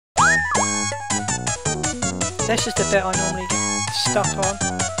This is the bit I normally get stuck on.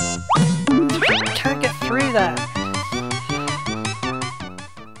 I can't get through there.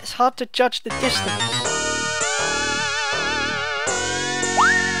 It's hard to judge the distance.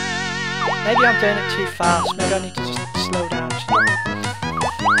 Maybe I'm doing it too fast. Maybe I need to just slow down.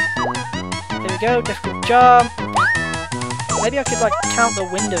 Here we go, difficult jump. Maybe I could like count the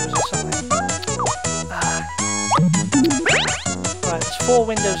windows or something. Right, there's 4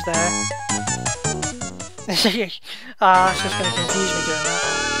 windows there. It's just going to confuse me doing that.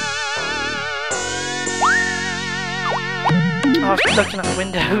 I was looking at the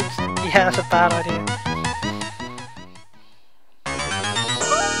windows. Yeah, that's a bad idea.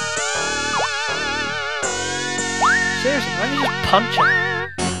 Seriously, why don't you just punch him?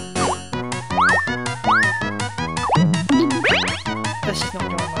 This is not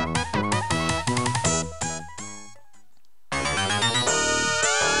going well.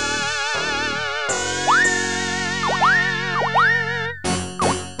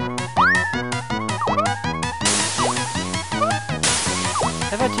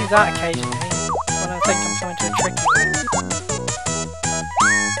 If I do that occasionally, when I think I'm coming to a tricky one.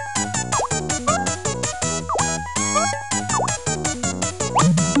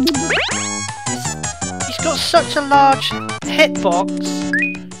 He's got such a large hitbox,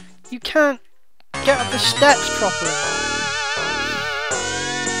 you can't get up the steps properly.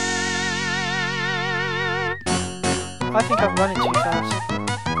 I think I'm running too fast.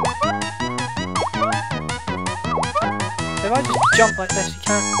 If I just jump like this, you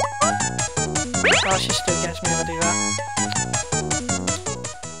can't. Oh, she still gets me if I do that.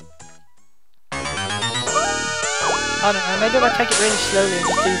 I don't know, maybe if I take it really slowly and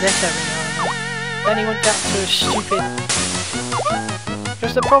just do this every now and then. Then he won't get to a stupid...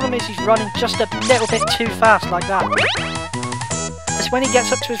 Because the problem is he's running just a little bit too fast like that. It's when he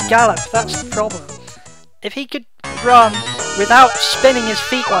gets up to his gallop, that's the problem. If he could run without spinning his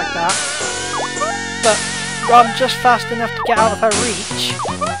feet like that, but run just fast enough to get out of her reach,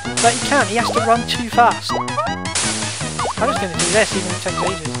 but he can't, he has to run too fast. I'm just going to do this even if it takes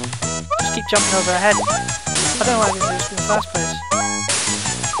ages. Just keep jumping over her head. I don't know why I didn't do this in the first place.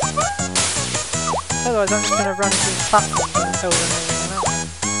 Otherwise I'm just going to run into the platform and over and over and over.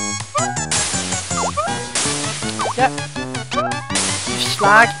 Yep. You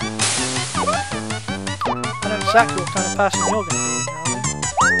slag. I know exactly what kind of person you're going to be now.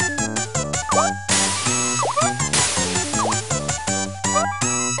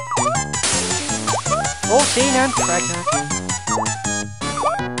 14 and pregnant.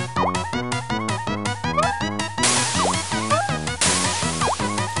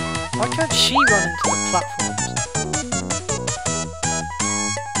 Why can't she run into the platforms?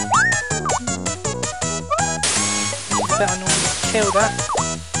 I bet I normally kill that.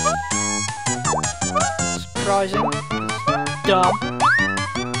 Surprising. Dumb.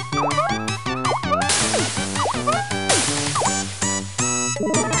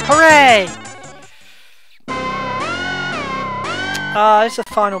 Hooray! It's the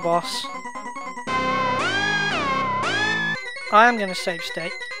final boss. I am going to save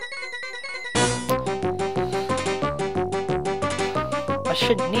state. I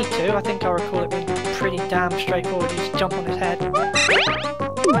shouldn't need to. I think I recall it being pretty damn straightforward. You just jump on his head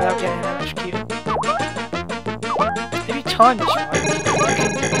without getting electrocuted. If you time this right,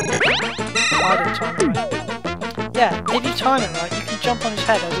 I didn't time it right. Yeah, if you time it right, you can jump on his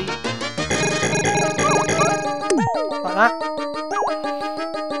head as he... like that.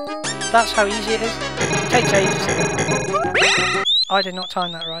 That's how easy it is. It takes ages. I did not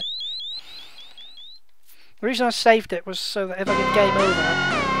time that right. The reason I saved it was so that if I get game over...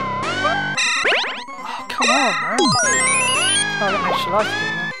 Oh, come on, man! Oh, I got an extra life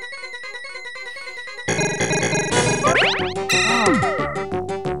doing that.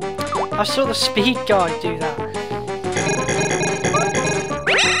 Oh. I saw the speed guy do that.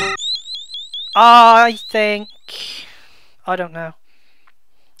 I think... I don't know.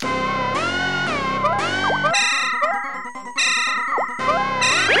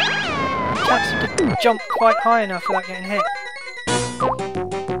 Can't seem to jump quite high enough without getting hit.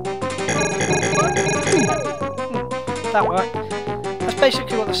 That worked. That's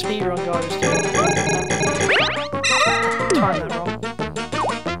basically what the speedrun guy was doing. Timed that wrong.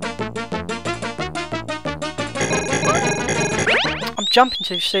 I'm jumping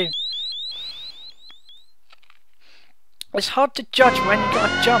too soon. It's hard to judge when you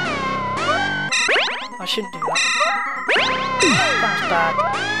gotta jump. I shouldn't do that. That's bad.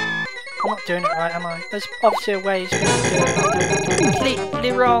 I'm not doing it right, am I? There's obviously a way to do it. I'm doing it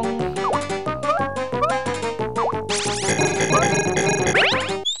completely wrong.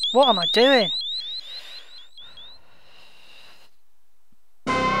 What am I doing?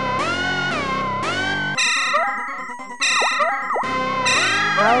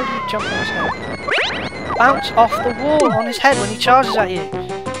 jump on his head. Bounce off the wall on his head when he charges at you.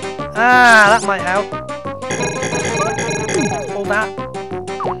 Ah, that might help. All that.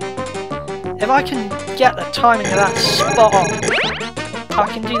 If I can get the timing of that spot on,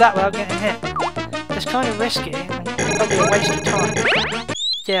 I can do that without getting hit. It's kind of risky and probably a waste of time.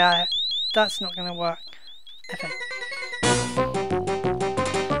 Yeah, that's not going to work, I think.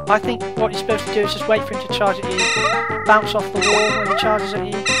 I think what you're supposed to do is just wait for him to charge at you, bounce off the wall when he charges at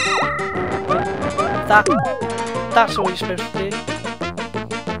you. That's all you're supposed to do.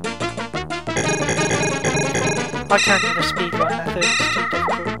 I can't do the speedrun method, it's too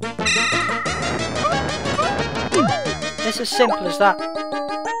difficult. It's as simple as that.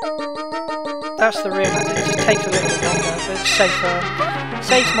 That's the real method, it just takes a little bit longer, but it's safer. It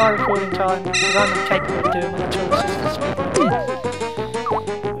saves my recording time, because I'm incapable of doing what the tool assistant speedrun is.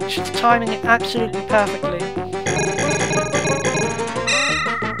 Which is timing it absolutely perfectly.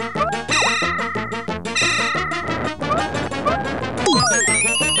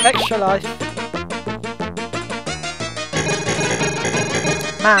 Extra life.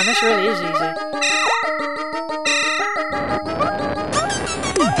 Man, this really is easy.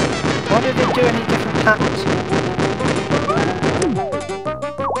 Wonder if they do any different patterns.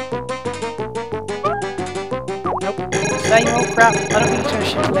 Nope. Same old crap. I don't think he's going to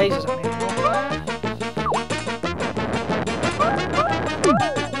shoot lasers at me anymore.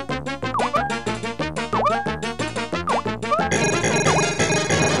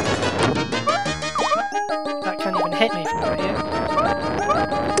 That can't even hit me from over here.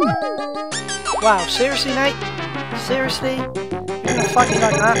 Wow, seriously, mate? Seriously? You're gonna fight me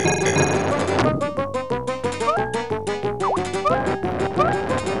like that?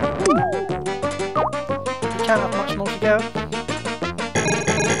 You can't have much more to go.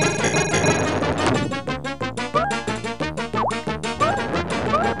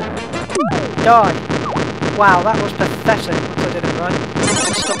 Die! Wow, that was pathetic once I did it right.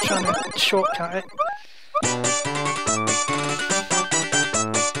 I'll stop trying to shortcut it.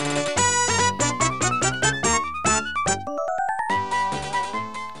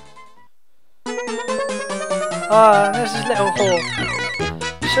 Ah, there's this little hole.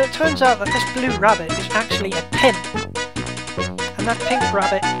 So it turns out that this blue rabbit is actually a pimp. And that pink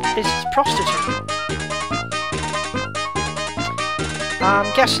rabbit is his prostitute. I'm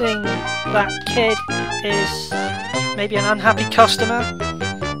guessing that kid is maybe an unhappy customer.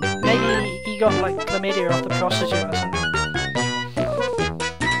 Maybe he got like chlamydia off the prostitute or something.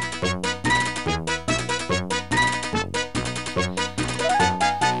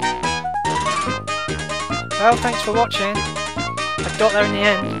 Well, thanks for watching. I got there in the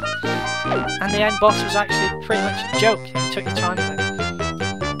end. And the end boss was actually pretty much a joke. You took your time with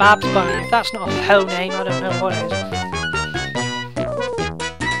it. Babs Bunny. If that's not a hoe name, I don't know what is.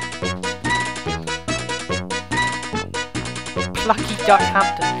 Plucky Duck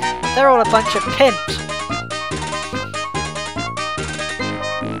Hampton. They're all a bunch of pimps.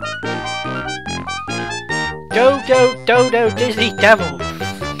 Go, go, dodo, dizzy devil.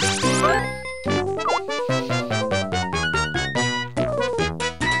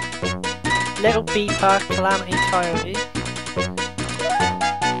 Little beeper, calamity coyote.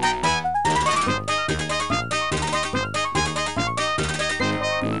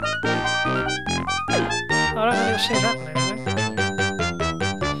 I don't think I've seen that one anyway.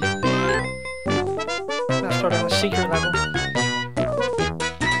 That's probably on a secret level.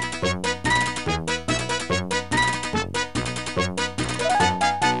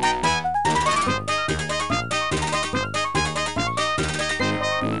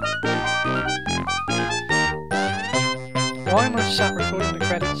 Why am I sat recording the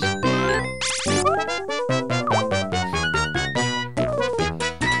credits?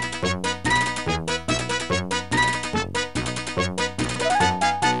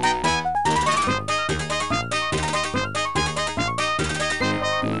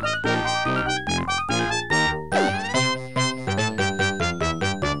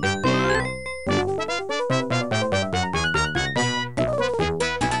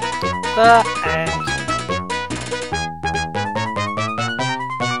 The end.